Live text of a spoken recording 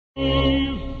And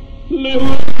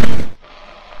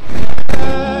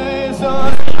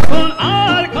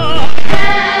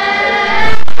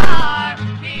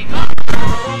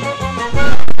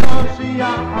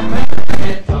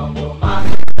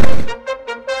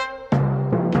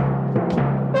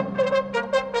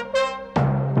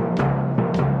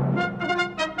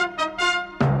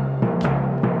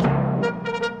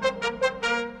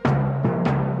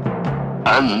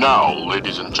now,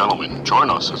 ladies and gentlemen,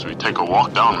 join us as we take a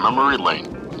walk down memory lane.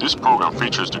 This program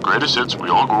features the greatest hits we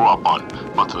all grew up on,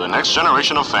 but to the next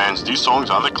generation of fans, these songs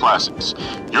are the classics.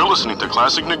 You're listening to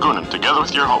Classic Niggunim together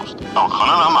with your host,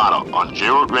 Elchanan Hamada, on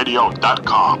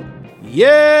JRootRadio.com.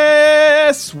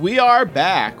 Yes, we are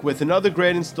back with another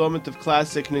great installment of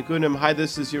Classic Niggunim. Hi,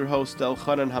 this is your host,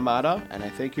 Elchanan Hamada, and I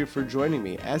thank you for joining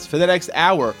me. As for the next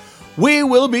hour, we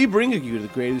will be bringing you the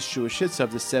greatest Jewish hits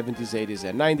of the 70s, 80s,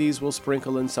 and 90s. We'll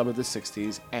sprinkle in some of the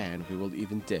 60s, and we will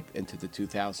even dip into the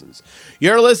 2000s.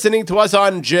 You're listening to us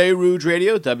on JRoot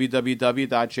Radio,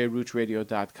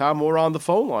 www.JRootRadio.com, or on the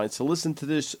phone lines to listen to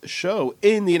this show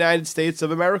in the United States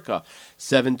of America.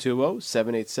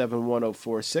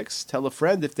 720-787-1046. Tell a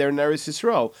friend if they're in Eretz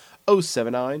Yisrael.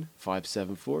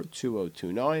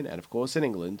 079-574-2029. And, of course, in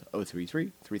England,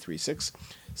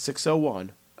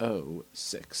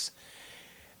 033-336-601-06.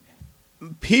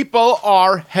 People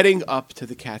are heading up to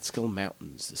the Catskill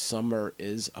Mountains. The summer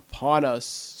is upon us.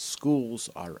 Schools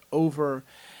are over.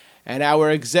 And our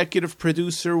executive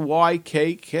producer,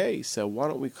 YKK, said, why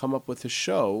don't we come up with a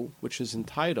show which is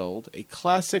entitled A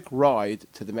Classic Ride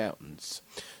to the Mountains.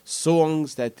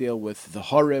 Songs that deal with the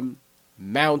Harim,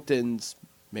 mountains,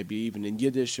 maybe even in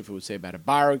Yiddish if it would say about a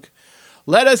barg.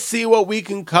 Let us see what we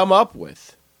can come up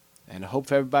with. And I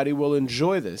hope everybody will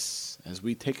enjoy this as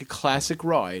we take a classic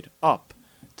ride up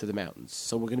to the mountains.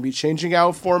 So we're going to be changing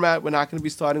our format. We're not going to be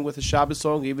starting with a Shabbos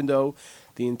song, even though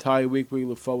the entire week we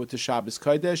look forward to Shabbos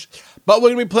Kodesh. But we're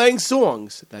going to be playing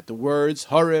songs that the words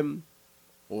Harim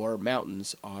or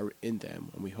mountains are in them.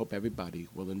 And we hope everybody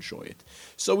will enjoy it.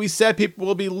 So we said people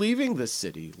will be leaving the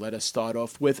city. Let us start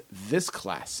off with this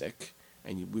classic,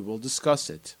 and we will discuss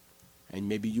it. And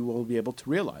maybe you will be able to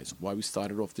realize why we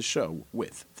started off the show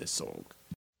with this song.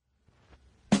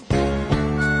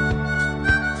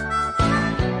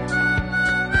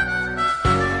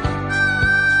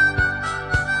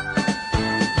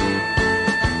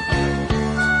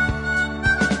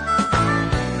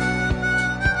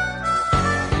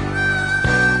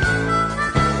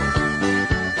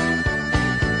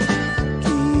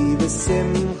 Ki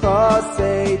v'simcha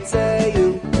seitzeyu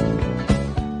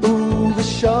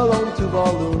Shalom to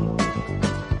Valum.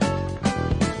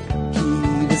 Ki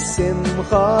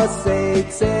v'simcha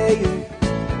seitzeyu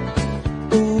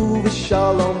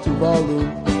Shalom to Valum.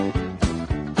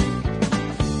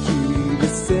 Ki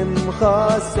v'simcha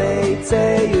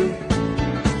seitzeyu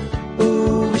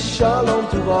Shalom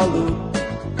to Valum.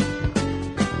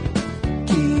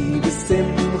 Ki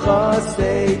v'simcha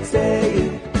seitzeyu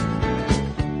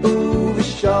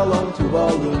Shalom to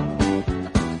Valum.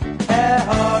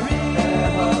 Ehari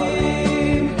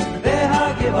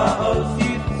V'hagivaos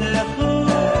yiftechu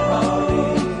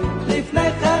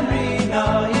Lifnei Chamrina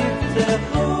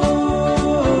yiftechu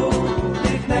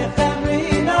Lifnei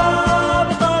Chamrina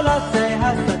V'chol asei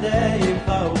hasadeh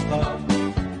yifaucha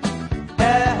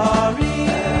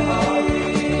Eharim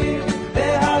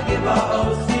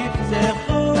V'hagivaos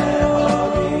yiftechu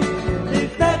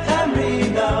Lifnei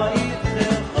Chamrina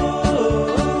yiftechu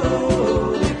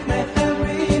Lifnei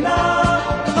Chamrina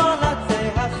V'chol asei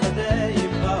hasadeh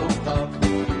yifaucha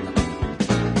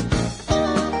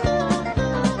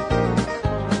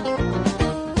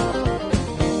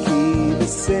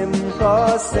Simcha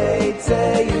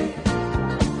seitzeyu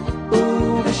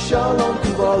Shalom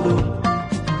to Valu.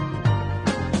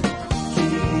 Ki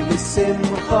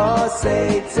v'simcha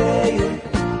seitzeyu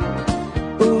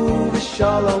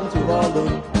Shalom to Valu.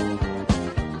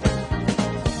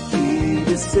 Ki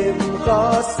v'simcha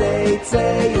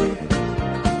seitzeyu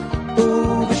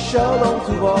Shalom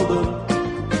to Valu.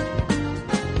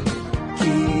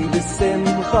 Ki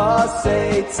v'simcha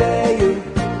seitzeyu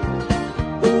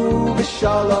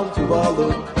Shalom to Valu.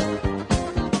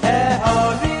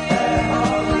 Eharim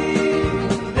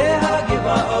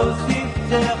V'hagivaos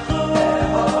yiftechu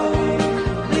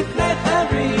Lifnei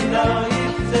Chamrina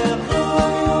yiftechu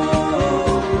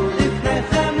Lifnei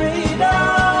Chamrina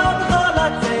V'chol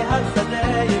atzei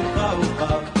hasadeh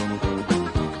yifaucha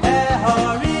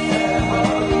Eharim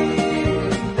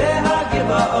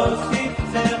V'hagivaos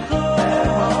yiftechu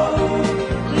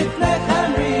Lifnei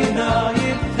Chamrina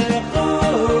yiftechu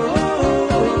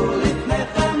Lifnei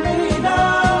Chamrina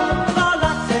V'chol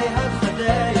atzei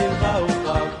hasadeh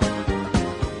yifaucha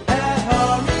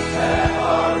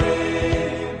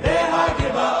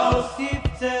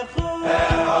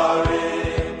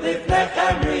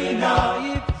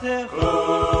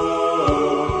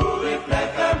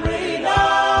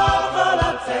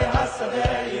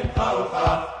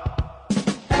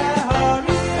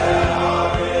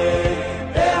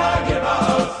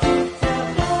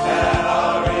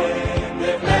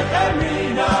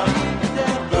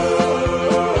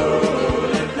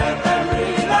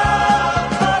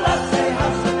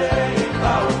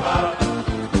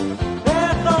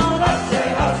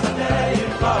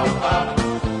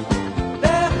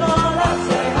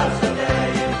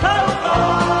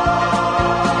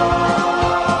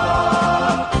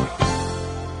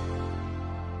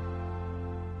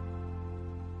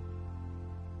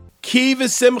Ki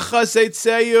v'simcha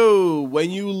seitzeyu.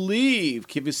 When you leave,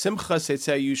 ki v'simcha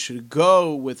seitzeyu, you should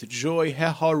go with joy.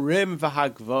 Heharim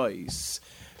v'hagvais.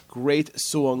 Great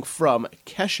song from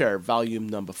Kesher, volume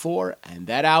number 4, and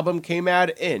that album came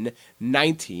out in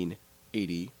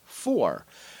 1984.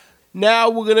 Now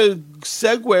we're going to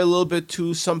segue a little bit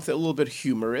to something a little bit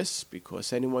humorous,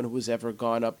 because anyone who has ever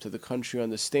gone up to the country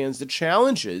understands the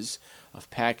challenges of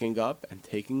packing up and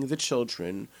taking the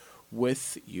children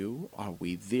with you. Are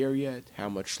we there yet? How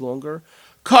much longer?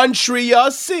 Country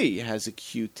Yossi has a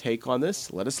cute take on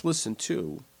this. Let us listen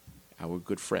to our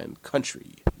good friend,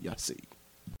 Country Yossi.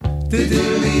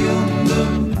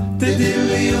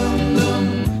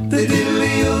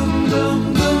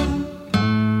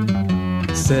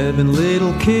 7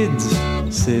 little kids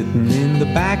sitting in the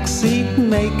back seat,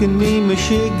 making me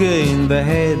meshiga in the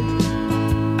head.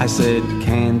 I said,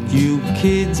 can't you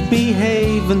kids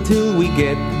behave until we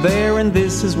get there? And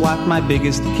this is what my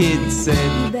biggest kid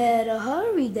said. You better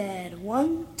hurry, Dad.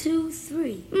 1, 2,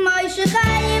 3. Moshe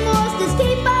Chaim lost his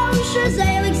kippah,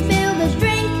 Zelig spilled his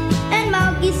drink, and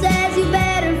Malky says you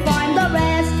better find the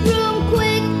restroom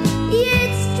quick.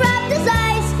 Yitz dropped his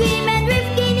ice cream, and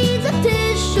Rivki needs a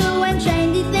tissue, and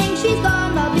Shandy thinks she's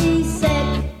gonna be sick.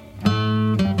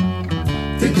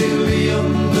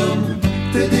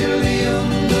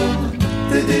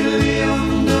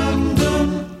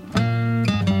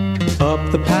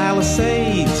 Up the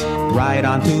Palisades, right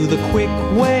onto the quick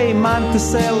way,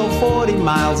 Monticello 40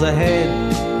 miles ahead.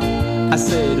 I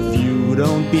said, if you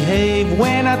don't behave,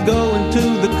 we're not going to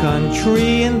the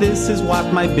country. And this is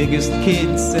what my biggest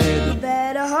kid said. You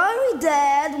better hurry,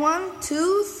 Dad. 1,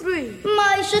 2, 3.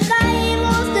 Moshe Chaim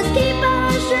lost his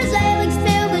kippah, Zelig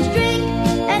spilled his drink,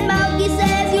 and Malky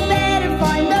says you better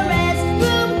find the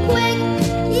restroom quick.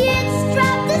 Yitz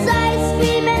dropped his ice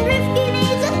cream, and Rivki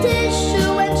needs a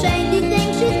tissue, and Shandy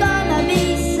thinks she's gonna be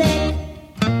sick.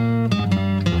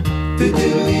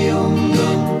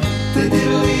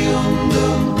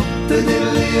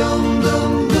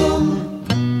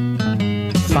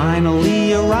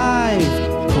 Finally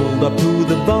arrived, pulled up to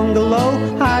the bungalow.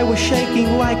 I was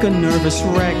shaking like a nervous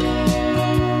wreck.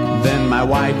 Then my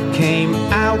wife came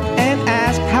out and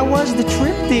asked, how was the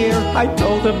trip, dear? I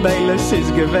told her, Bayless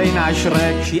is gewein a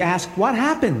Shrek. She asked, what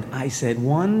happened? I said,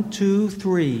 1, 2,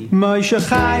 3. Moshe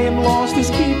Chaim lost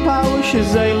his kippah,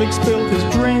 Zelig spilled his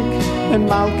drink, and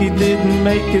Malky didn't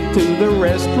make it to the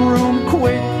restroom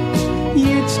quick.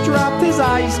 Yitz dropped his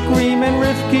ice cream, and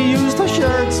Rivki used her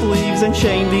shirt sleeves, and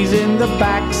Shandy's in the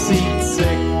back seat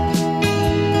sick.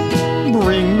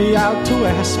 Bring me out to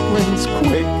aspirins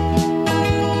quick.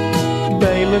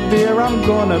 Bela dear, I'm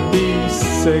gonna be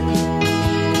sick.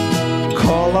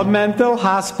 Call a mental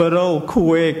hospital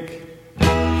quick.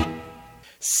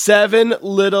 7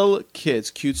 Little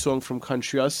Kids, cute song from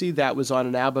Country Yossi. That was on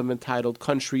an album entitled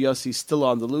Country Yossi Still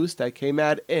on the Loose that came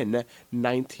out in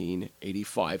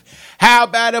 1985. How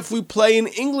about if we play an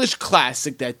English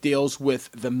classic that deals with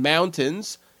the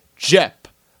mountains? Jep,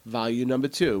 volume number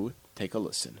 2. Take a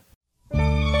listen.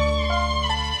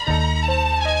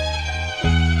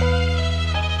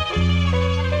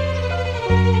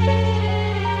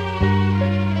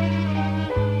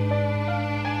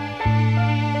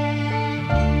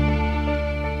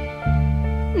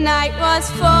 Night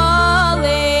was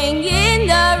falling in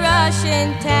the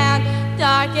Russian town.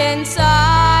 Dark and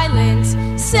silence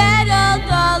settled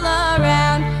all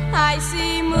around.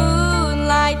 Icy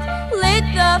moonlight lit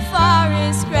the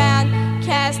forest ground,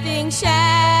 casting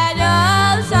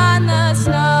shadows on the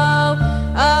snow.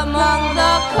 Among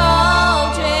the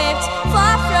cold drifts,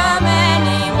 far from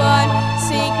anyone,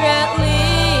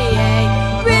 secretly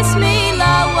a bris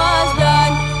milah was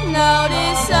done.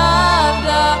 Notice of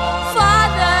the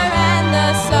Father and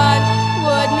the Son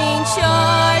would mean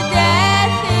sure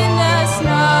death in the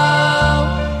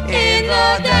snow. In the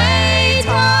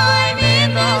daytime,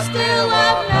 in the still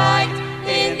of night,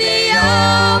 in the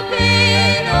open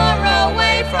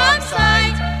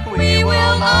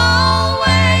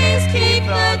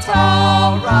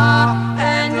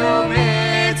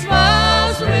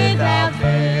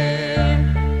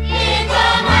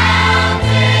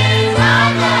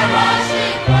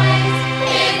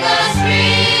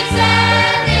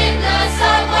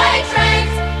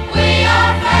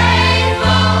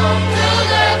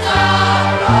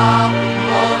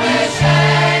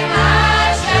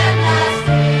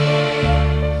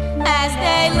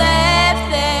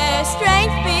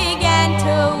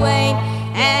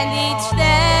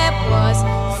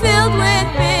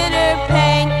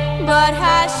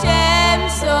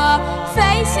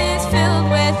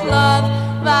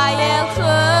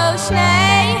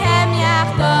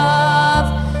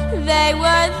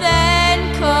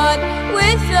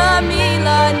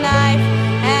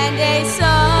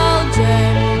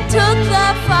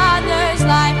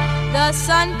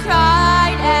one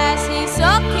cried as he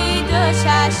saw Kiddush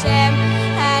Hashem,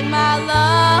 and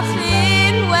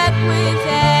Malachim wept with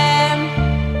them.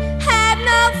 Have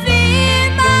no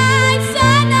fear, my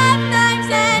son of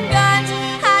knives and guns.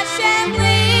 Hashem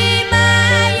lima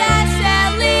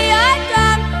yaseli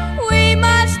adam. We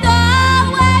must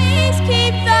always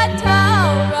keep the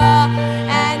Torah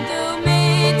and do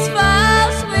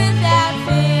mitzvahs without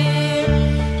fear.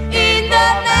 In the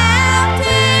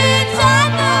mountains, on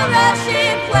the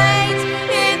Russian plains,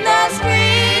 in the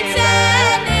streets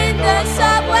and in the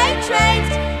subway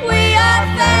trains, we are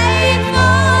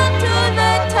faithful to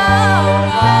the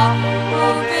Torah.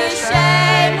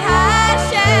 Ub'Shem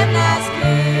Hashem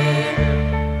Nazkir.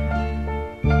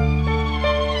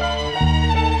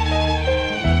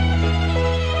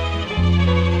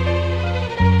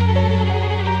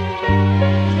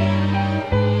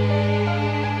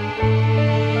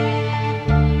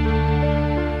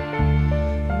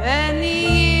 Many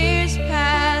years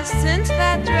passed since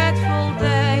that dreadful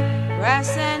day.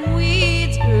 Grass and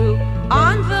weeds grew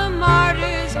on the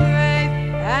martyr's grave,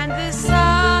 and the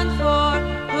son for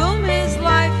whom his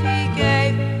life he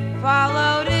gave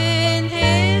followed in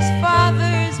his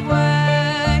father's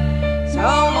way. So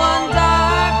one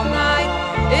dark night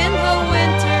in the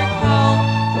winter cold,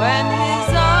 when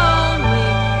his only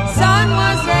son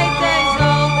was 8 days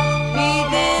old, he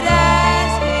did as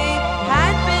he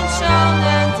had been shown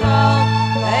and told.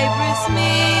 They bris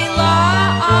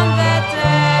milah on that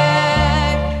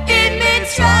day. In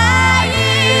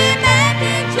Mitzrayim and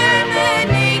in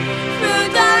Germany, through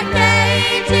dark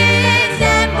ages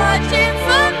and much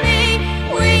infamy,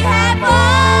 we have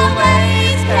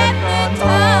always kept the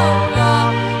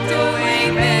Torah,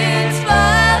 doing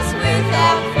mitzvahs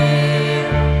without fear.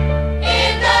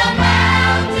 In the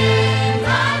mountains,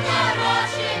 on the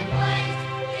Russian plains,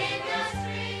 in the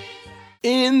streets.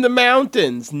 In the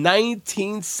Mountains,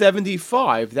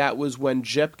 1975. That was when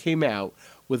Jep came out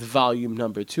with volume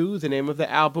number 2. The name of the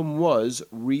album was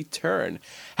Return.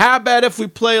 How about if we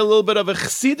play a little bit of a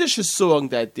Chassidish song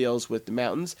that deals with the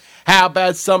mountains? How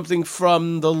about something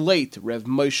from the late Rev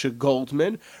Moshe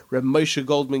Goldman? Rev Moshe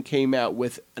Goldman came out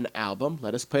with an album.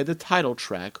 Let us play the title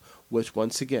track, which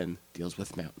once again deals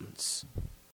with mountains.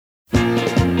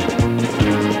 Yeah.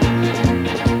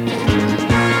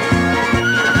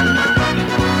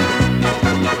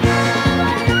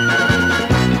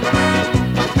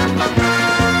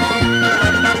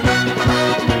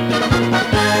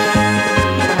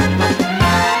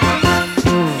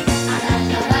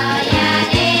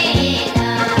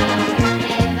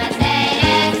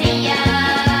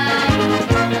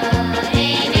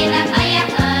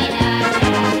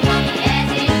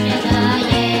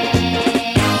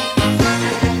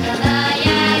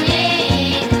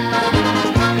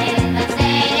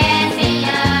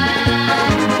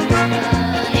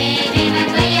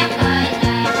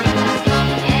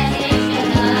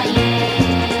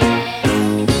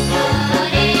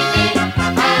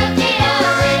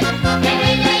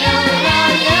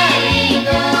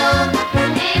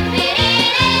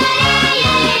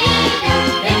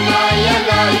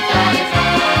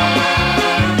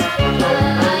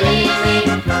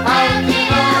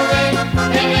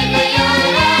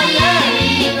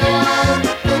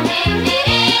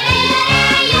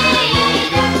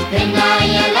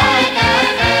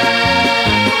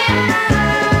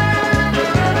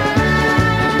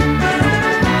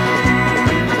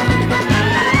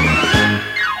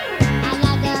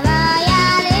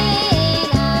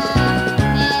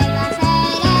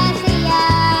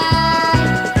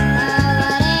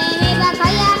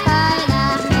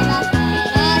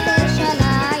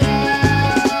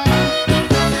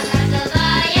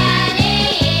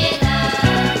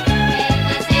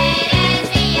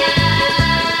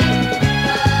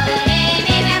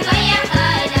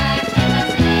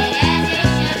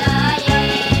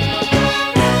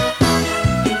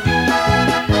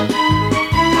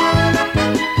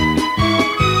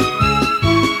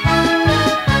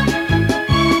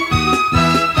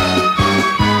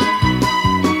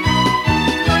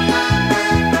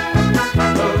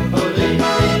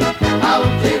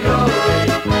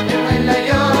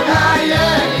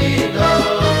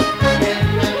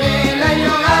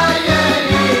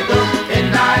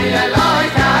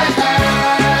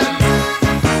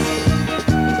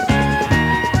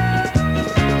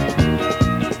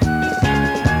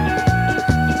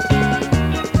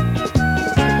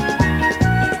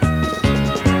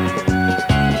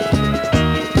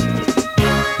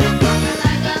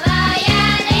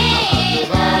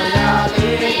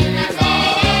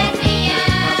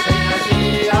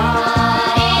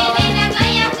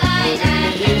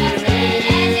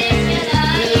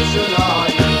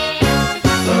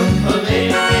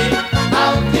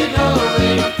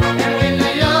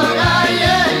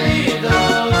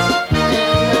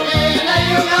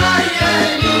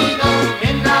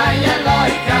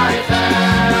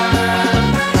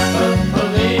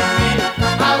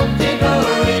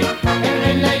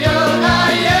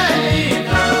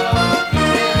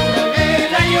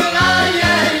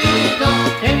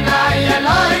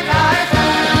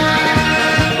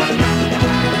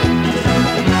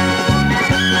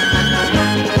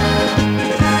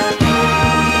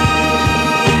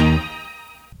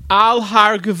 Al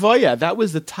Har Gavoya, that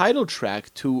was the title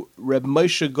track to Reb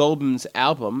Moshe Goldman's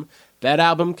album. That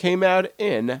album came out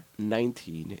in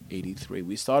 1983.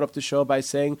 We start off the show by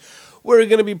saying we're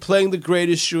going to be playing the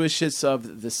greatest Jewish hits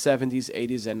of the 70s,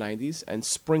 80s, and 90s, and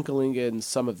sprinkling in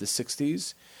some of the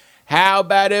 60s. How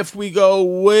about if we go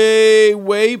way,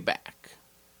 way back?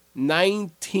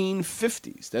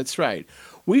 1950s, that's right.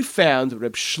 We found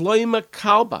Reb Shlomo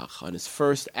Carlebach on his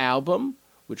first album,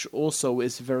 which also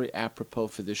is very apropos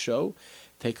for the show.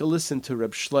 Take a listen to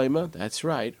Reb Shlomo, that's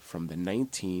right, from the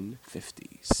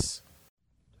 1950s.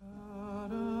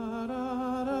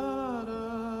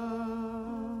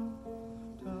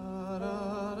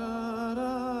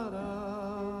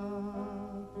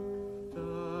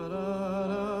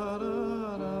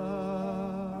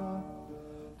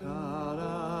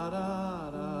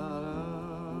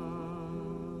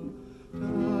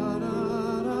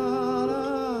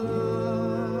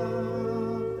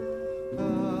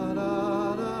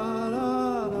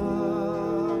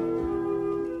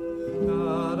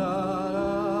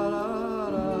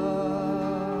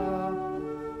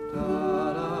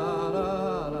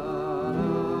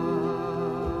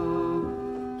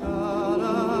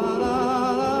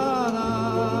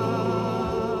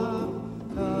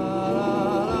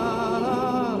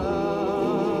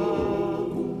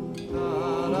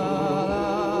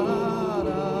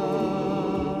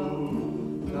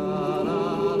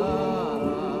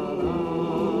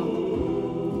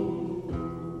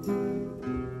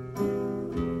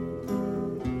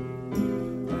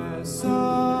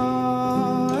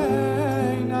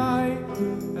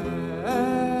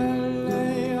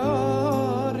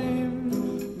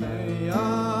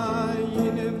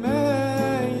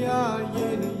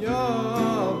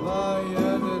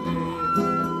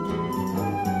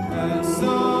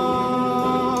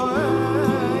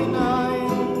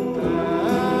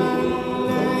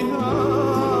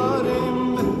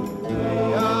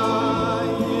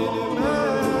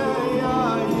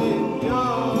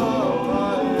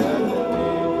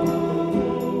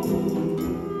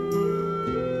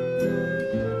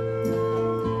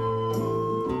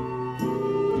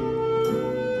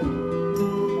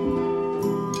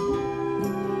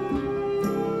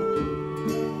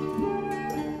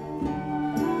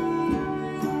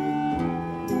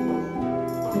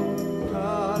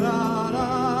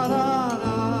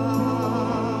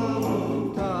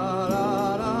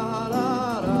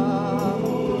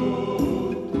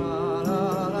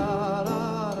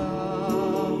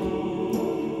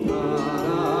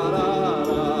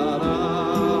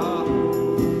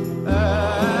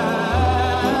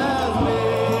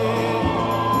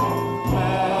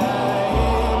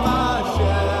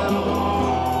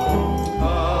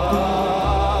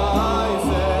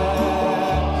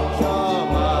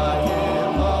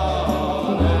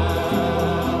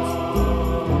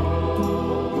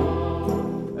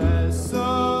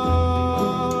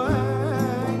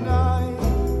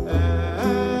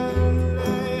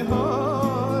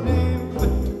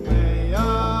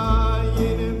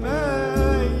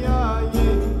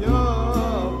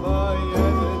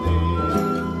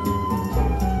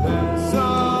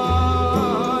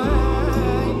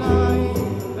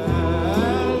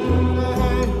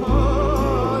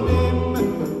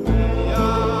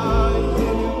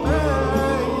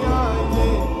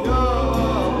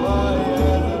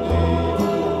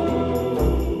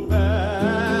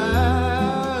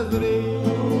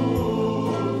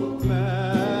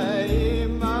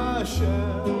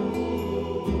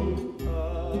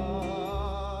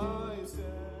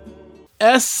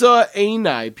 Essa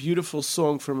Einai, beautiful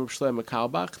song from Reb Shlomo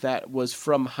Carlebach. That was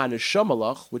from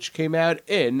Hanashamalach, which came out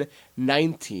in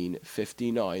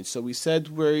 1959. So we said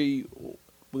we're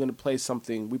going to play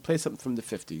something. We play something from the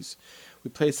 50s. We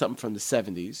play something from the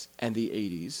 70s and the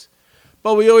 80s.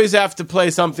 But we always have to play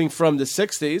something from the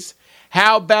 60s.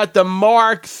 How about the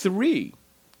Mark III?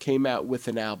 Came out with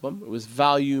an album. It was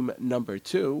volume number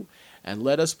 2. And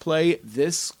let us play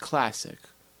this classic,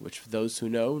 which for those who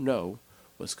know,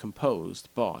 was composed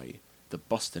by the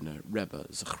Bostoner Rebbe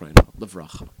Zechrona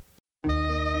Livracha.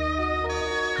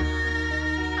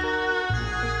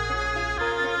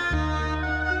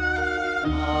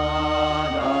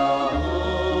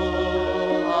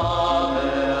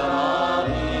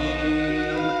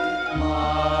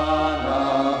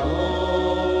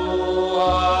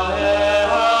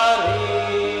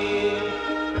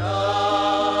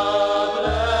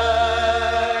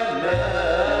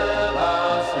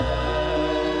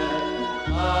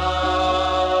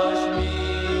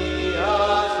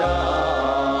 Ashmi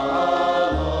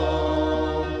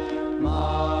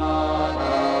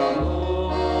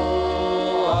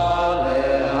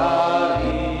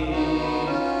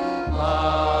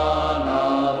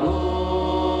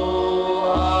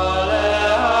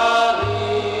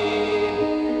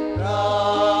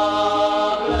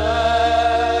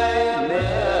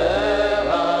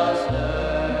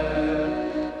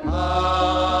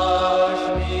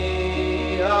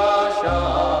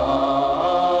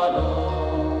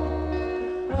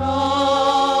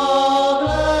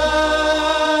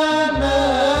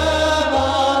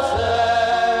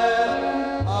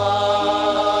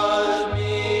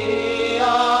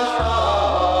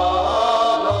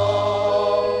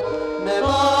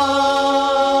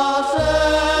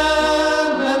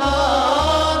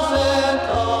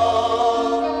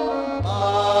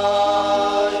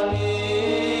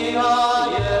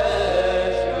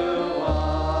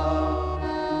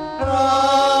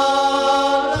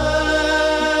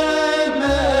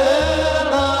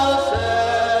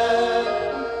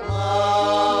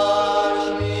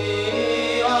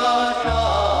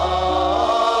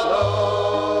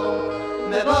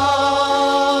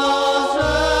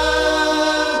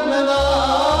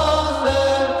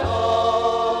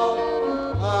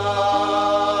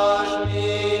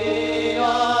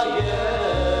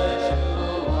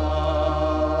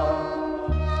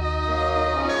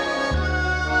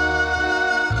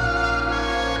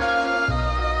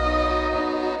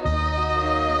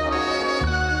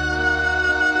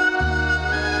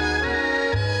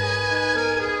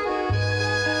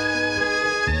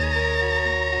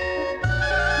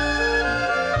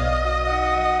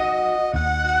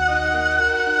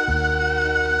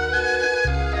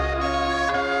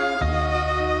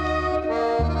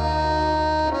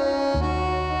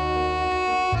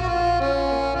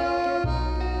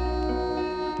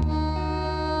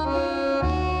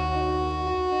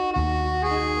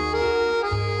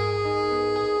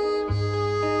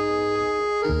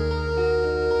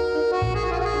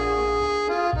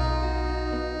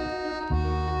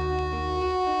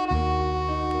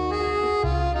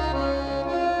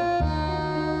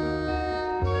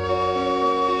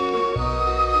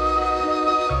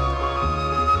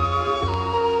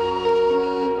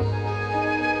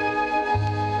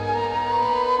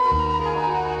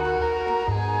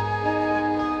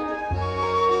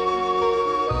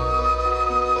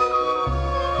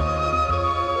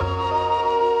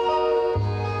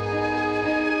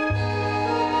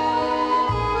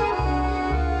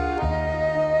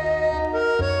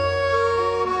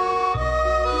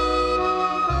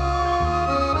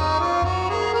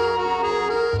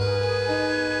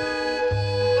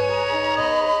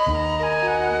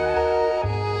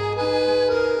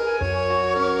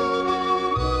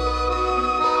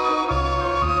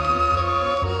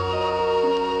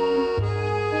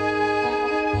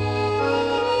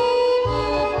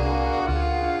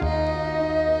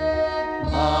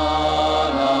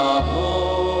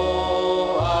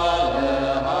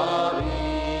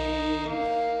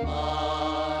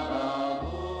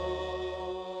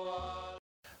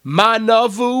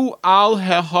Manavu al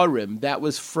Heharim. That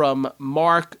was from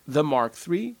Mark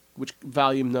III, which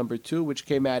volume number 2, which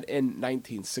came out in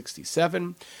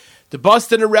 1967. The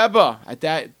Boston Rebbe at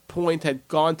that point had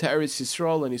gone to Eretz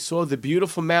Yisrael, and he saw the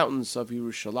beautiful mountains of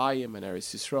Yerushalayim and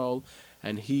Eretz Yisrael,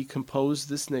 and he composed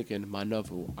this niggun,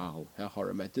 Manavu al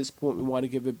Heharim. At this point, we want to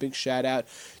give a big shout out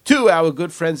to our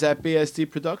good friends at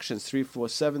BSD Productions,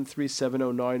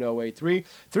 347-370-9083,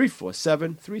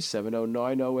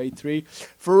 347-370-9083,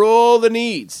 for all the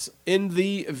needs in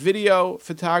the video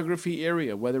photography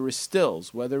area, whether it's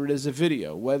stills, whether it is a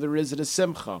video, whether it is a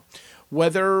simcha,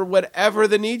 whether whatever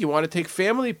the need. You want to take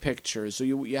family pictures, or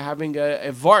you're having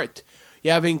a vart,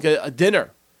 you're having a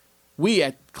dinner. We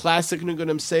at Classic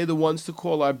Niggunim say the ones to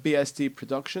call our BSD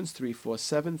Productions,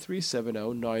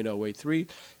 347-370-9083.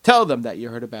 Tell them that you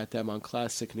heard about them on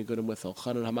Classic Niggunim with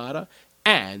Elchanan Hamada,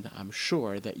 and I'm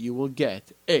sure that you will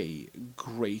get a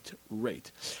great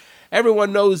rate.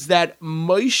 Everyone knows that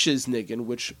Moshe's Niggun,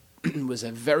 which was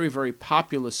a very, very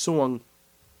popular song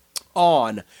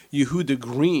on Yehuda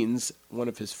Green's, one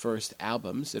of his first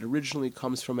albums. It originally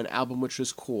comes from an album which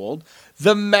was called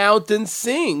The Mountain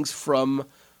Sings, from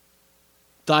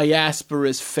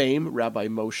diaspora's fame, Rabbi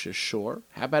Moshe Shore.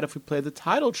 How about if we play the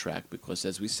title track? Because,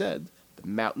 as we said, The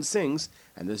Mountain Sings,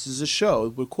 and this is a show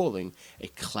we're calling A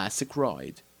Classic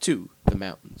Ride to the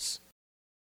Mountains.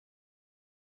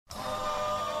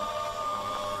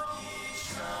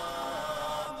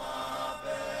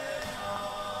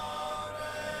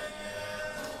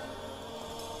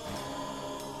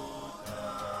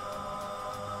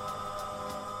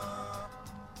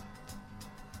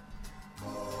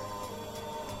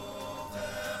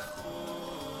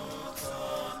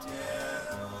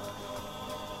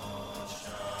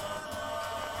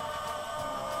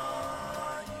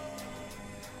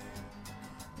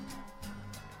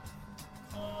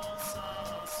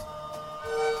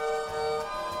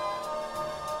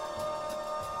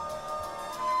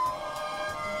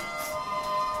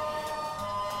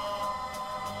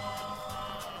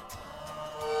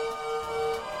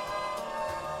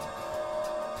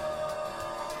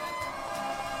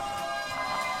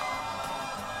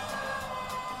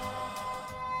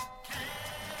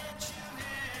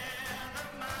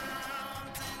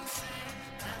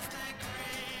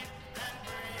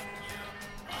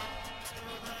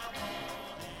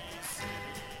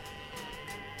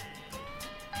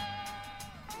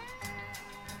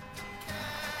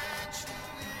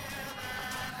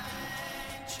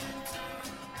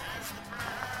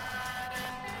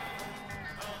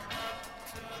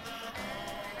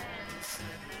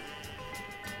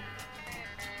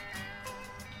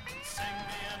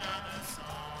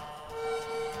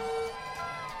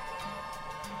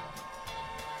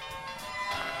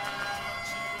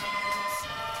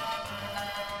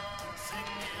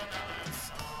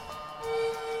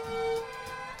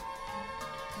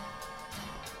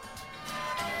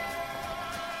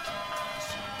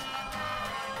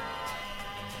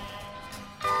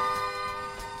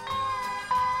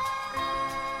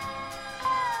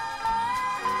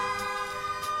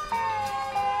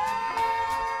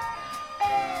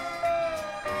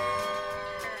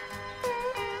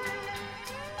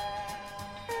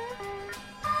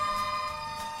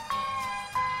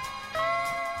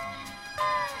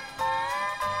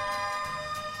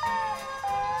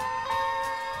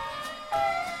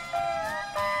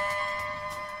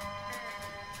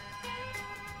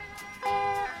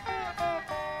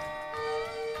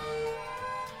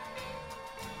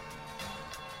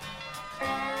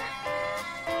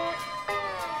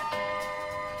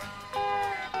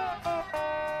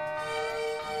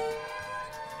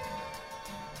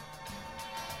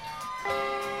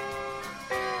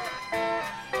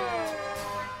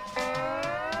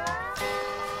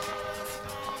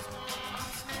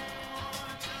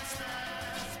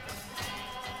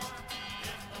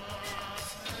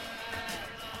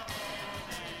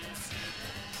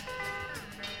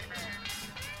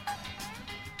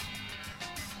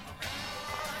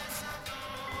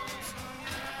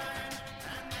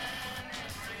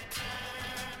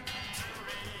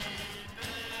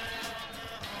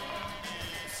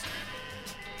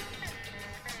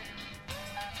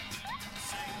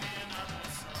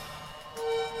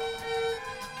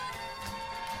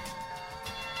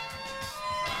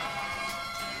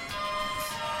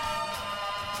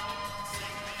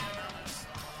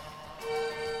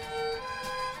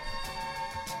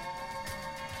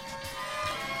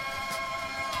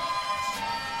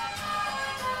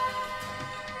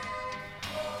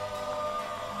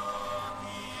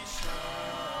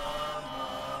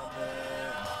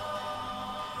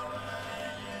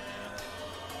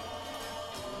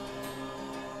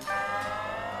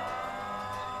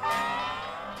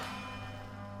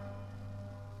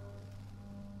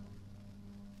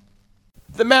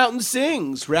 The Mountain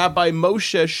Sings, Rabbi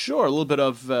Moshe Shore. A little bit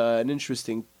of an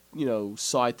interesting,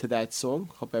 side to that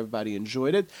song. Hope everybody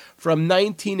enjoyed it. From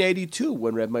 1982,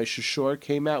 when Rabbi Moshe Shore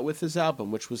came out with his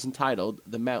album, which was entitled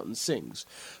The Mountain Sings.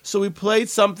 So we played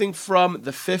something from the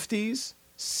 50s,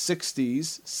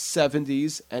 60s,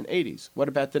 70s, and 80s. What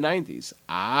about the 90s?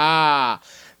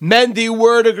 Mendy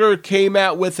Werdiger came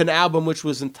out with an album which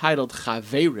was entitled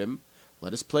Chaverim.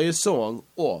 Let us play a song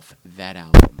off that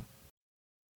album.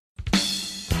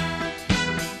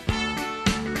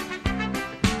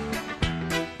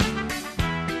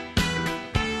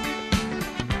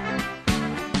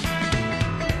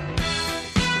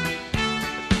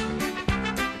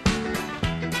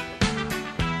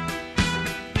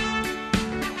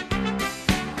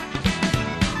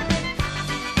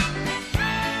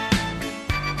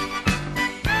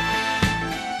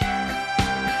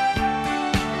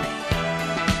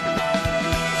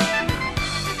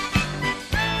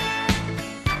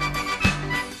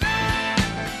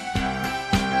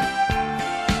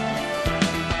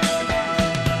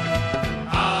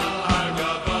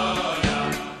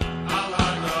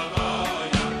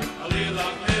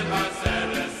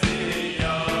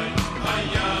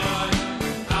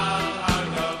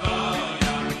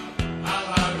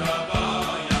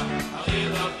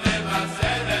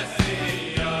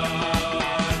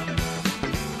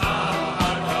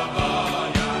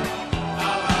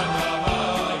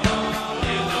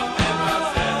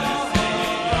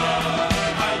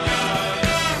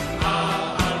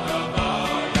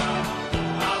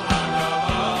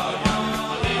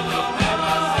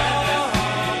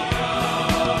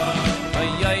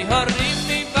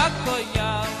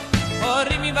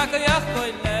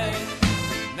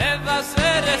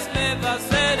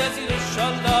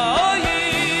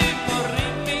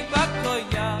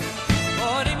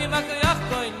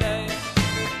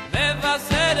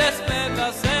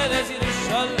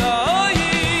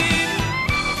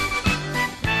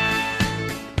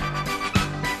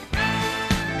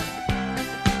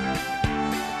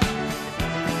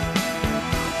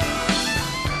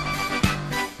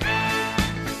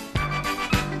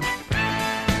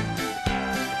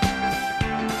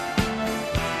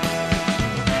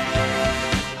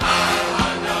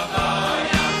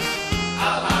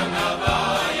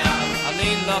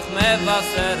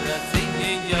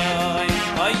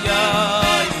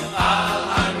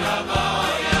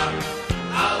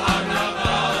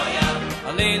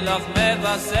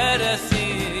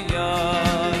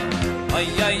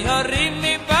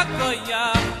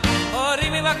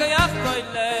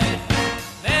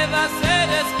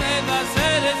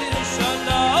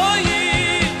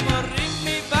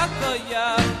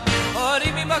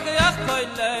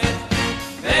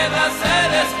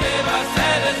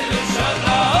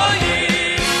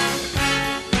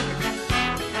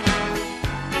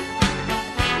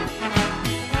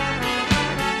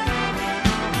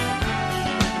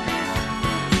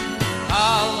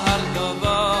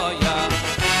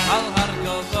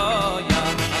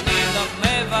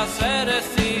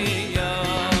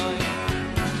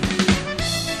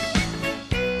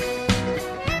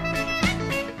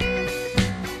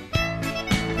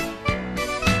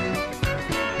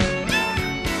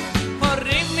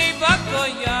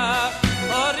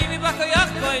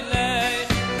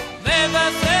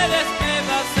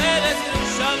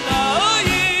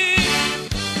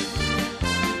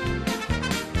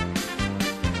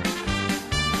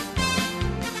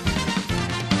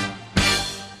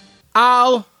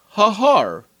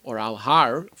 Al-Har, or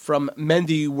Al-Har, from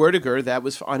Mendy Werdiger. That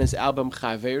was on his album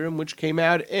Chaverim, which came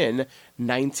out in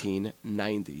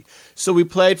 1990. So we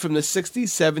played from the 60s,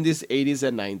 70s, 80s,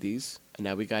 and 90s, and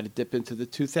now we got to dip into the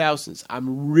 2000s.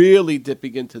 I'm really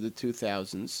dipping into the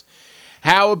 2000s.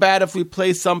 How about if we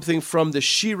play something from the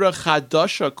Shira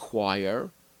Chadasha Choir?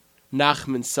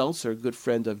 Nachman Seltzer, good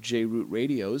friend of JRoot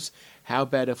Radios. How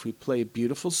about if we play a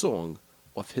beautiful song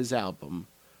off his album,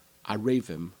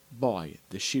 Arevim, by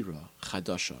the Shira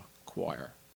Chadasha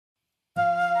Choir.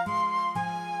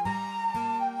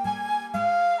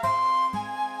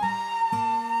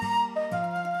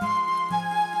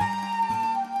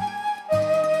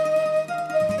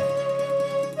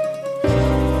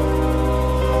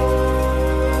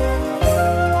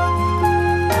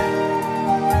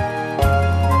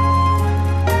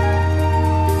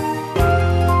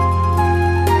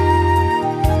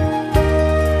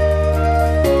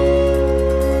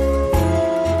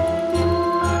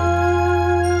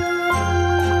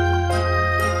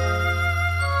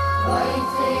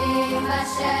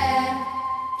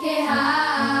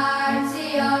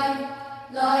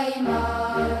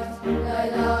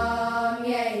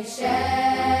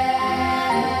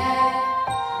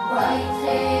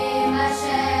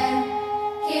 Hashem,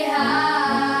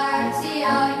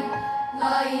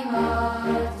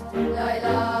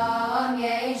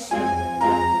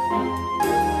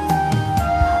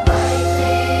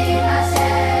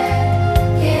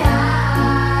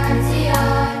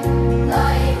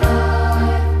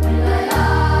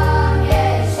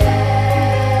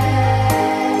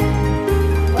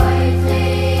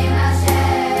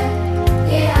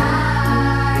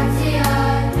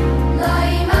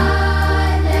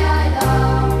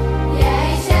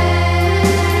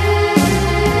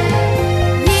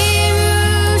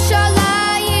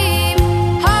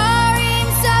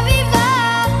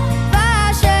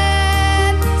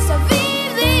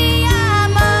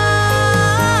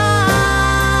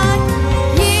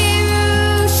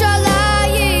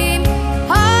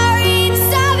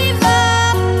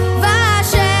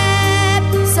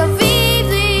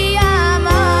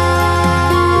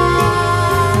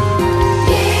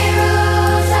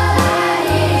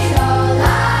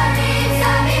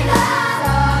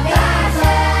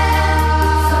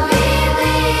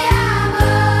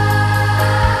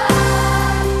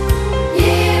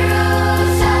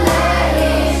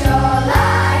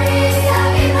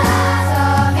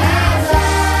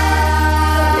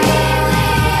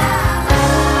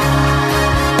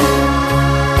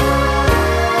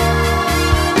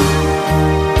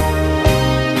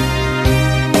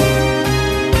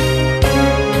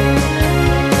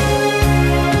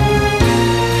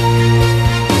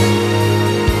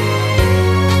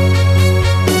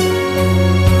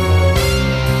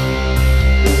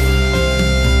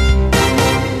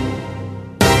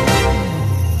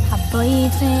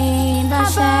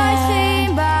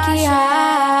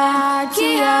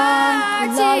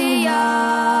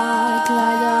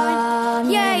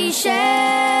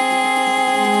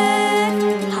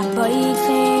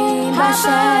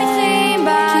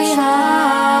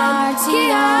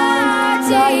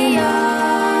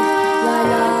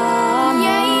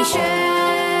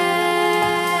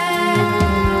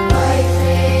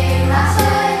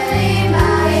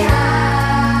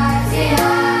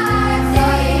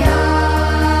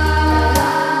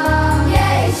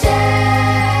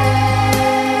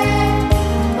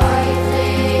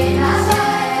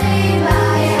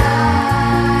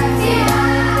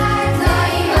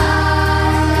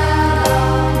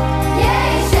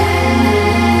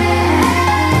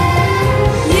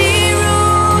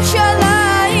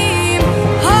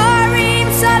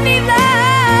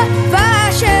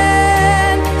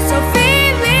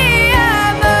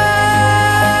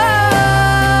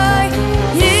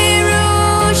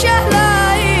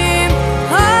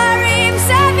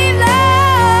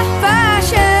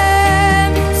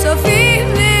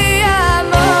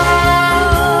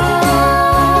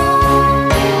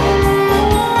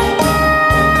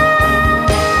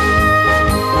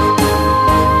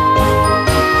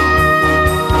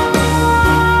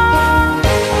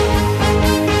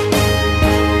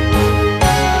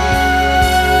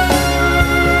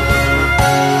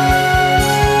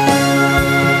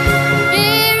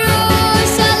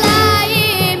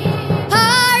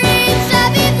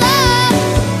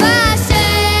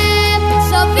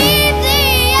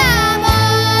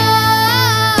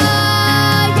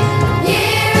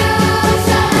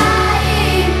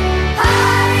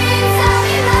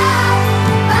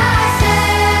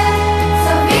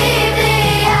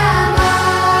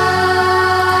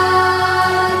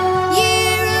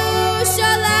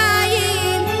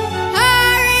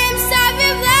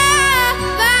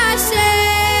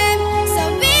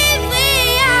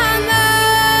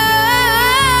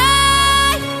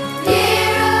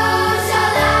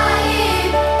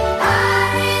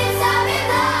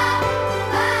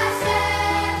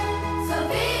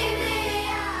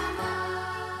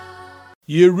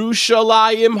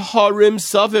 Yerushalayim Harim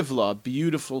Savivla,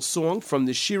 beautiful song from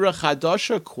the Shira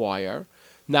Chadasha choir,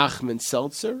 Nachman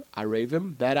Seltzer,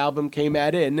 Arevim. That album came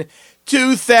out in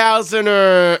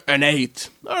 2008.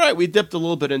 All right, we dipped a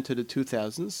little bit into the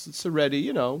 2000s. It's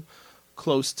already,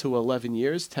 close to 11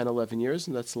 years, 10, 11 years,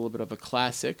 and that's a little bit of a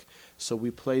classic. So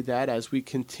we played that as we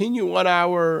continue on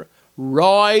our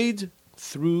ride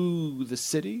through the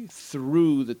city,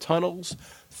 through the tunnels,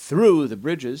 through the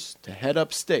bridges to head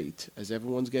upstate as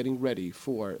everyone's getting ready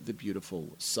for the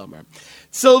beautiful summer.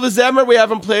 Silver Zemer, we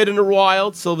haven't played in a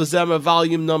while. Silver Zemer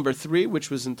volume number 3,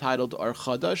 which was entitled Ar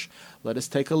Chadash. Let us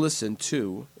take a listen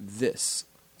to this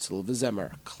Silver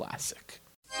Zemer classic.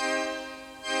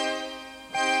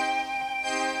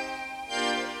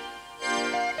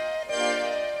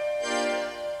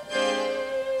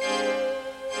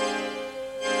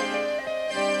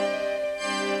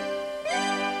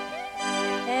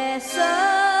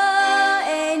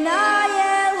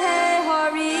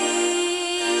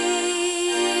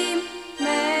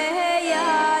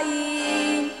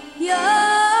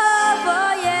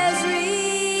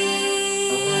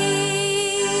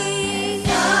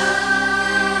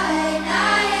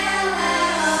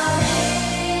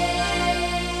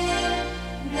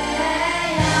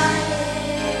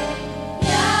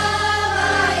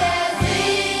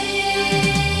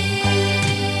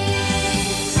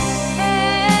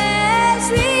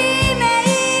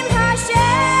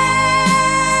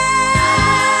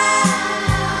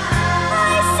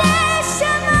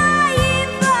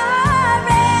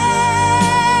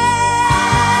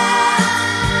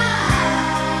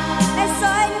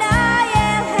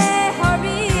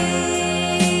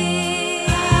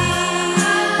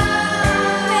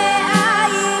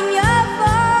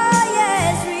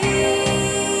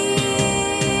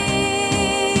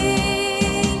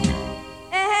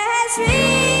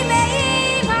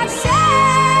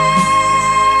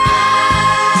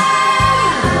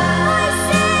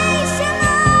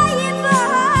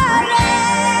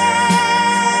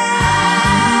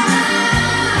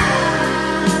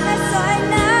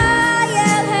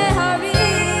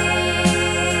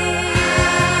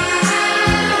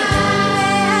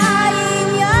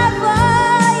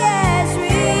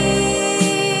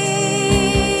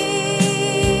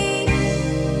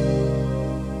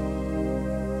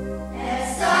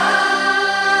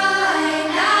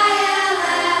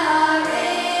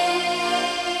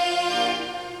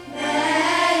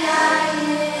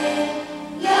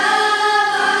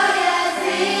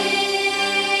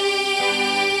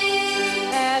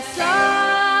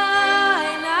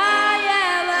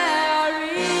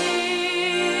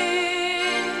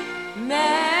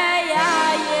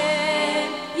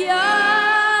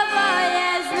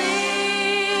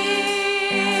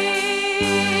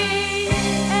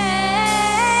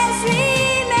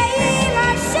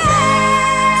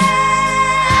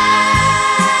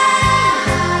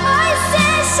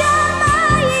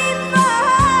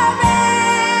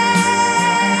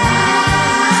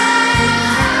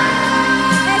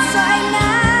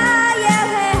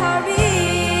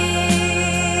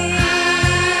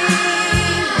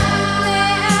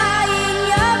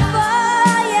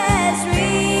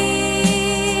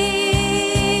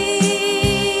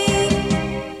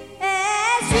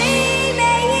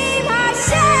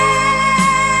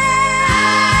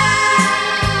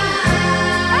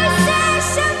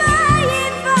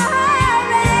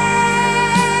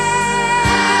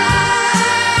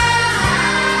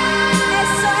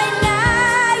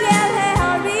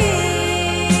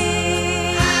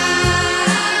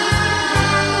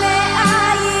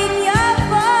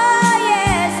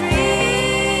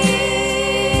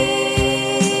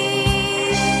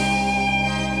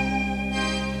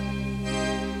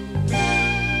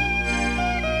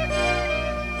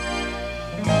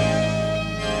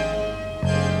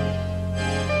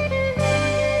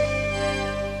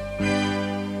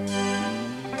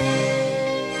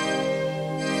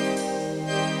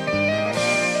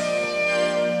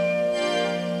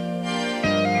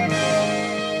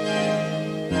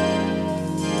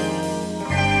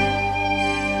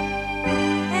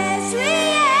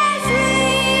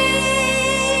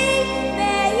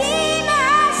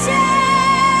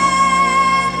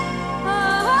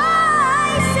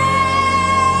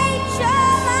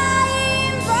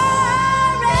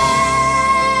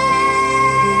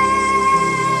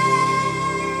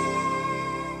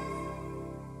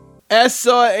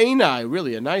 Essa Ainai,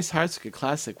 really a nice Hartzke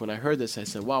classic. When I heard this, I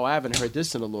said, wow, I haven't heard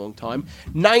this in a long time.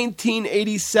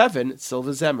 1987,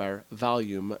 Silva Zemer,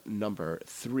 volume number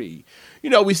 3. You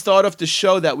know, we start off the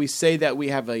show that we say that we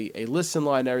have a listen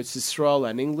line, Eretz Yisrael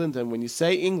and England, and when you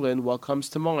say England, what comes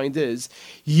to mind is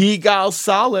Yigal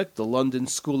Salik, the London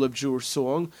School of Jewish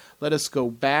Song. Let us go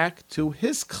back to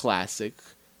his classic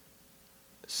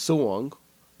song,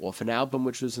 off an album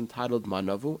which was entitled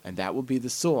Manavu, and that will be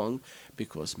the song,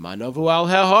 because Manavu al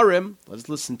Harim. Let's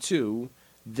listen to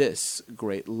this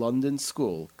great London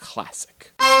School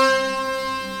classic.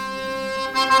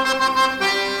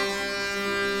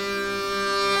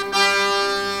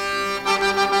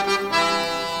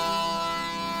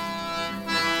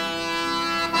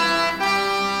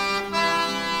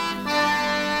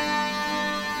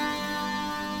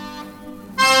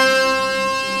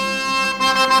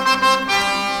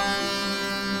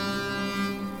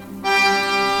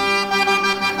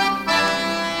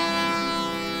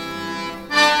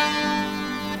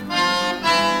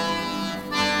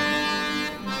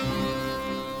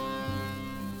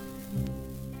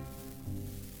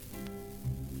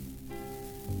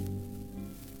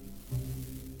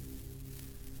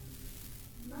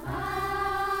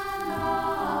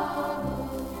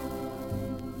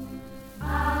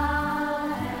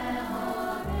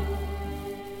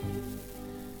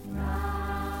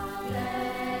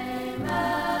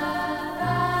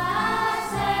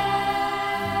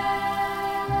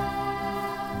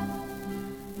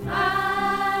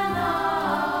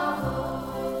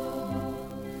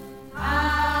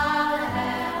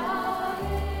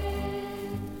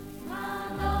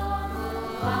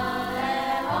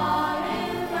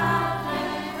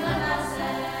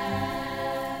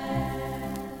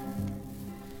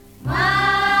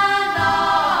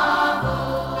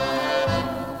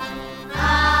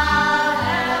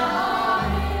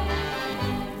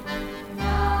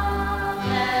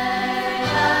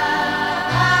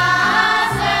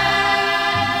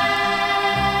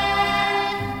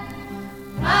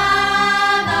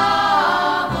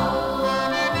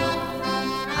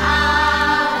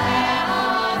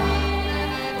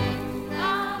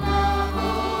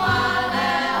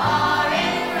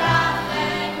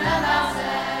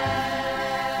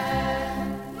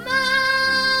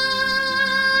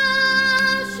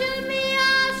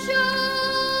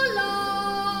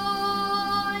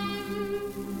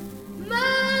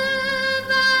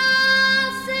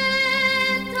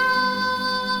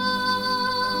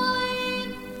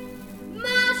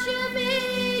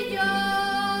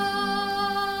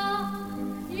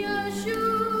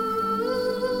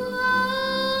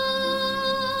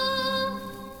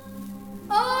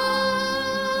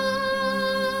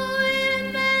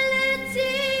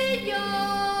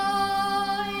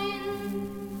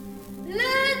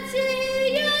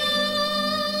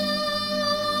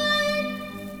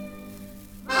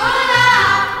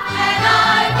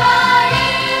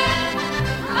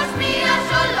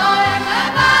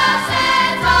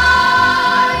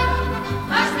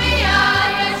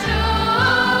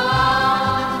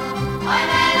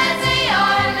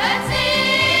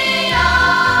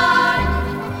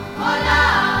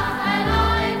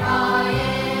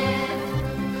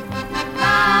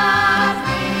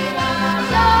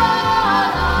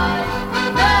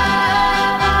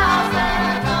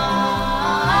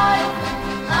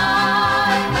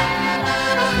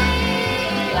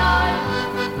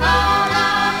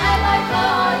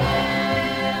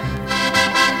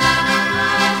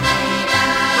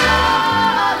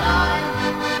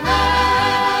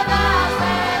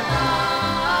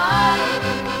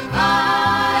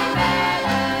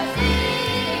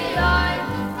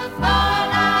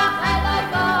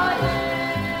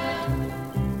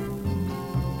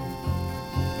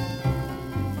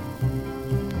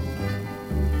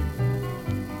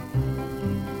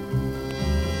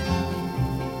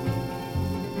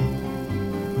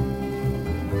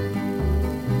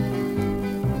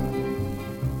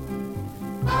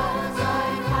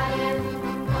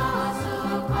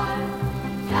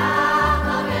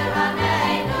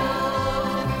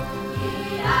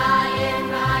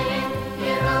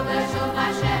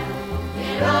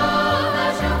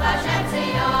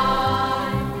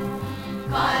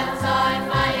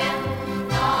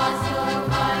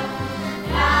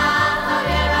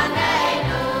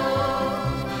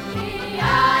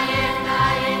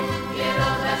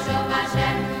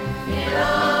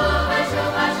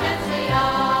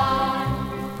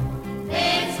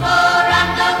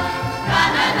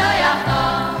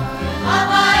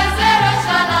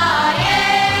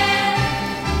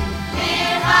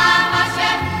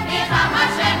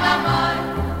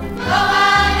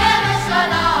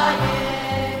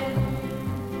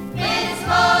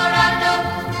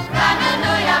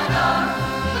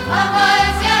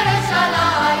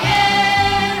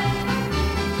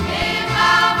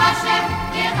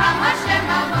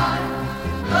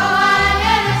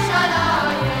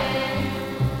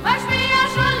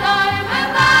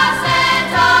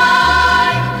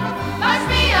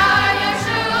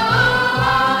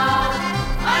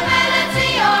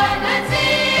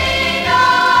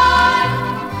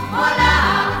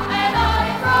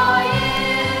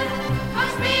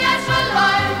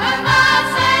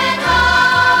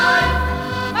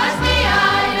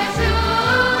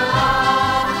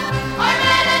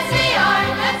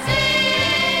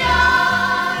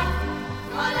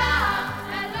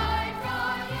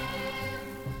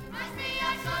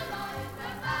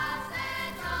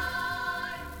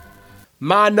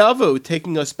 Manavu,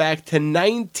 taking us back to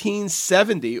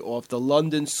 1970 off the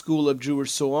London School of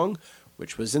Jewish Song,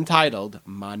 which was entitled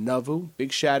Manavu.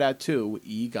 Big shout out to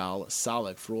Yigal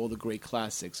Salik for all the great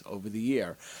classics over the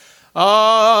year.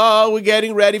 Oh, we're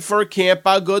getting ready for Camp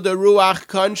Aguda Ruach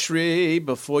Country.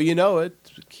 Before you know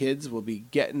it, kids will be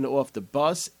getting off the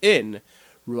bus in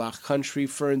Ruach Country,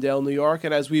 Ferndale, New York.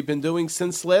 And as we've been doing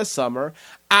since last summer,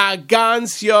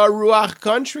 Agansya Ruach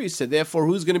Country. So therefore,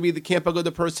 who's going to be the Camp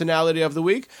Aguda personality of the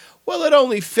week? Well, it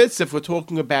only fits if we're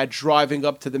talking about driving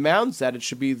up to the mountains that it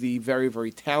should be the very,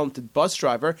 very talented bus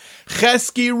driver,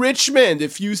 Chesky Richmond.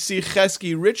 If you see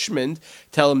Chesky Richmond,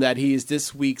 tell him that he is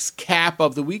this week's Cap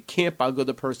of the Week, Camp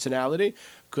Aguda personality,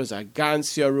 because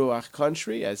Agansya Ruach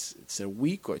Country, as it's a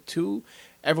week or two,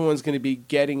 everyone's going to be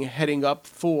heading up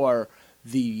for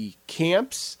the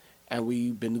camps. And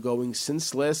we've been going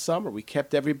since last summer. We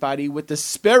kept everybody with the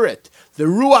spirit, the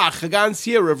Ruach,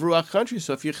 Agansya of Ruach Country.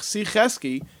 So if you see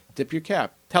Chesky, tip your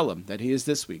cap. Tell him that he is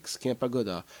this week's Camp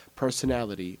Aguda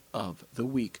Personality of the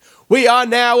Week. We are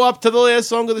now up to the last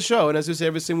song of the show. And as we say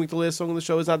every single week, the last song of the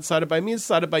show is not decided by me. It's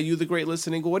decided by you, the great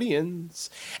listening audience.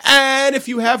 And if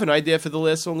you have an idea for the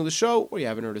last song of the show, or you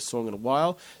haven't heard a song in a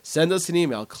while, send us an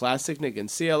email, classicnigun,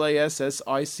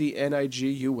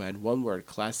 ClassicNigun, one word,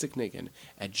 classicnigun,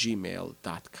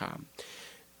 @gmail.com.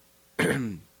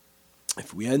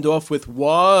 If we end off with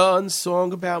one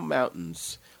song about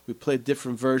mountains, we played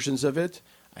different versions of it.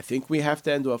 I think we have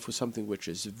to end off with something which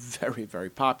is very, very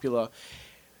popular.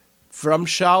 From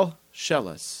Shal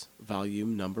Shelas,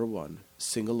 volume number 1.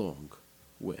 Sing along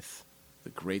with the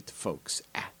great folks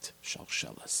at Shal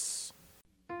Shelas.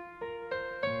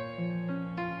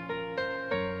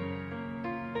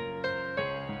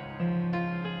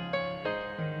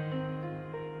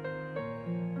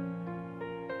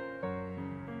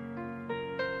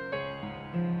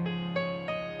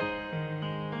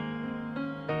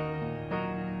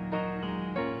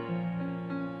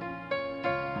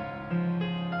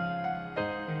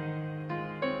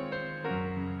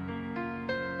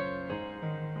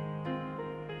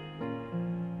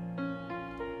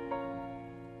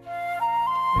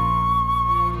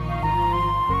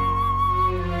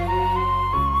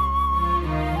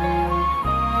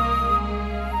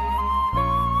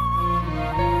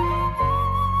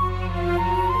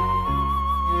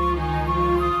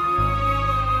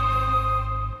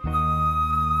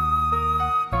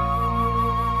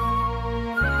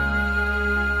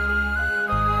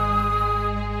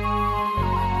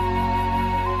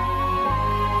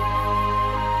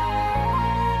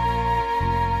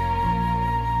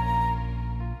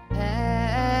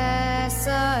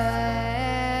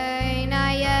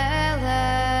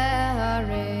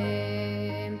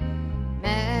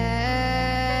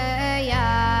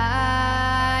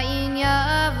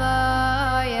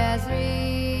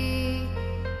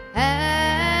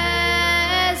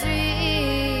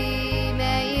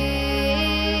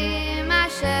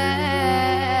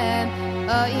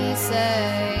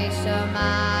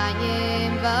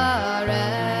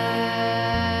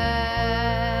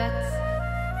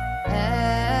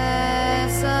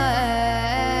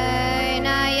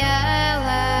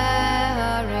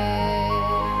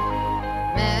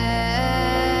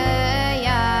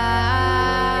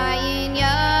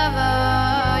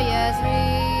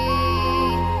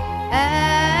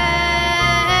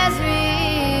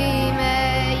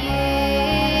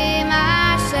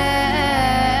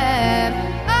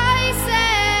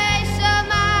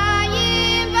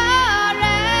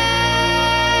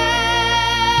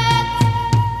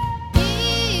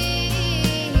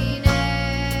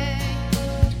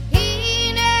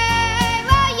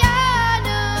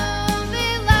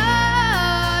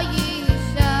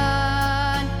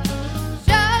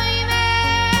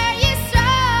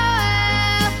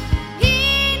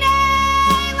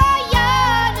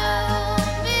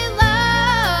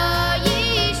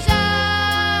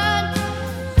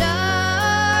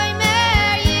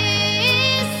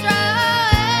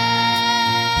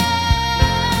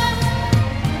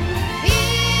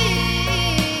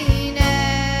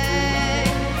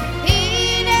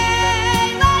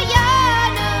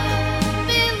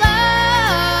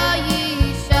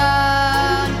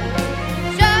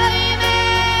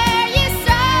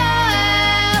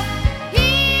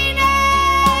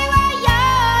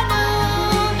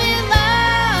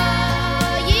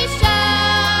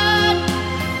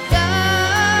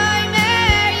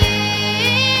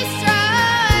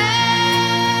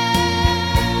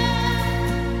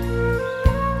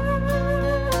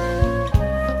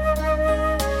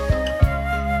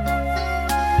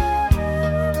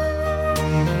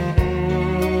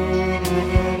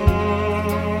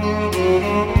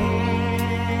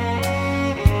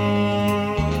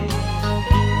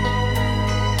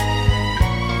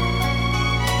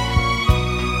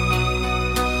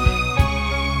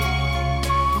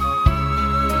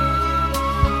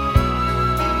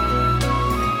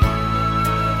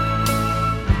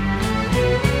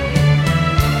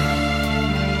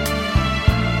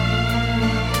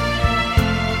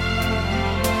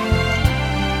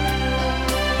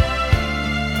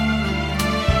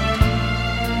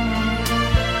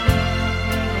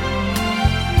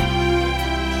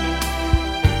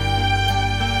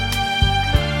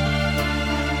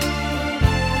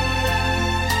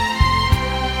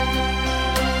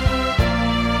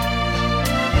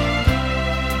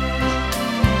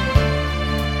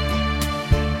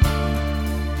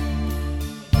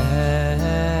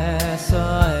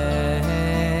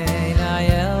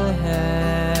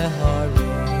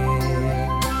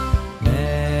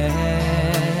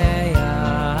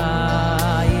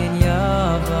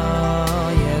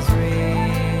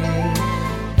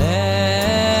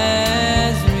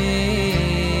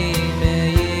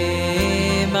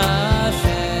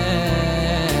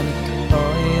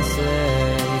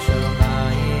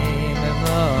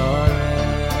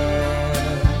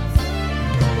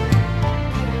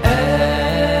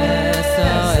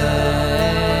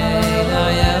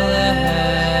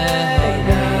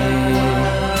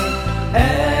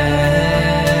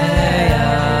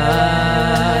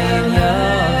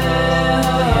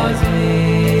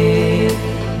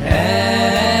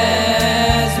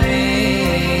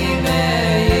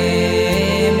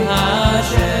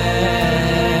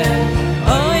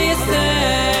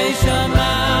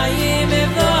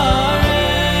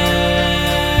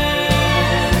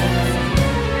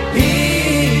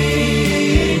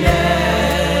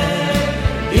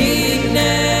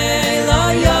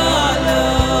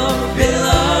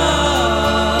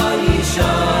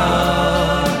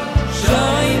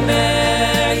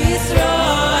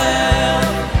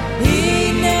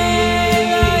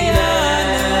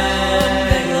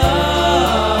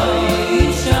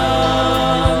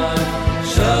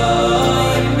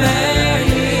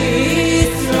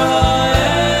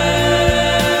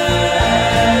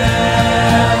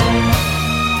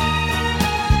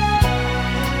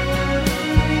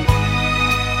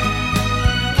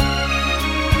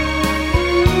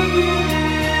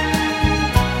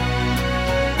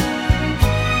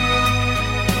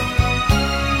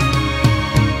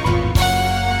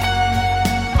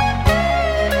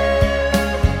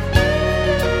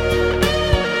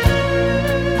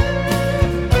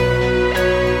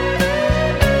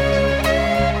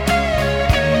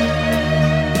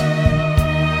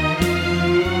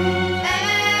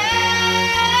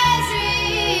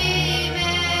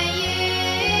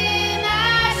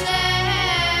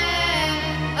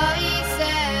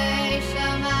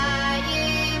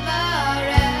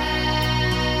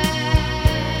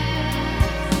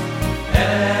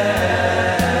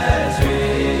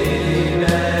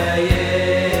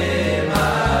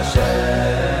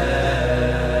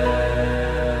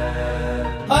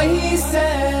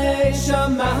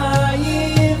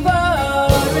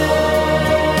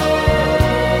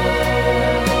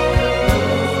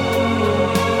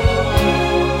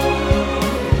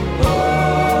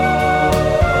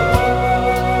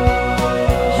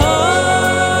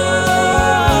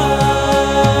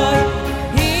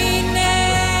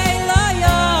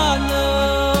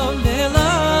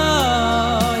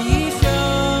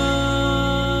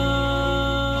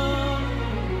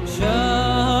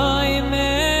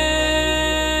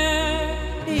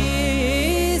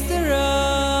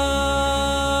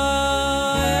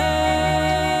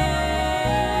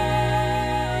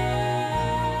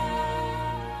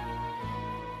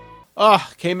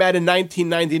 Came out in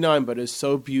 1999, but is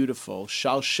so beautiful.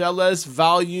 Shalsheles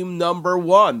Volume Number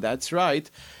 1. That's right.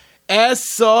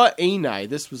 Esa Einai.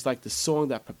 This was like the song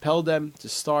that propelled them to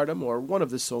stardom, or one of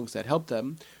the songs that helped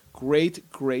them. Great,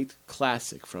 great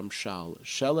classic from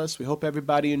Shalsheles. We hope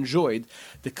everybody enjoyed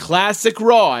the classic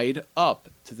ride up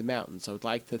to the mountains. I would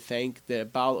like to thank the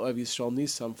Baal of Yisrael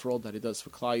Nissan for all that he does for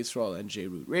Klal Yisrael and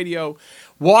JRoot Radio.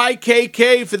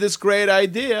 YKK for this great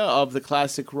idea of the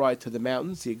classic ride to the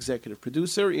mountains. The executive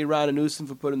producer, Iran Anusim,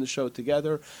 for putting the show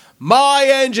together. My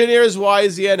engineers,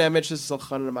 YZN Emich. This is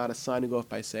Elchanan Amana signing off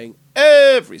by saying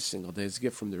every single day is a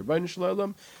gift from the Rebbeinu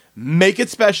Shalom. Make it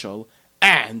special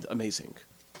and amazing.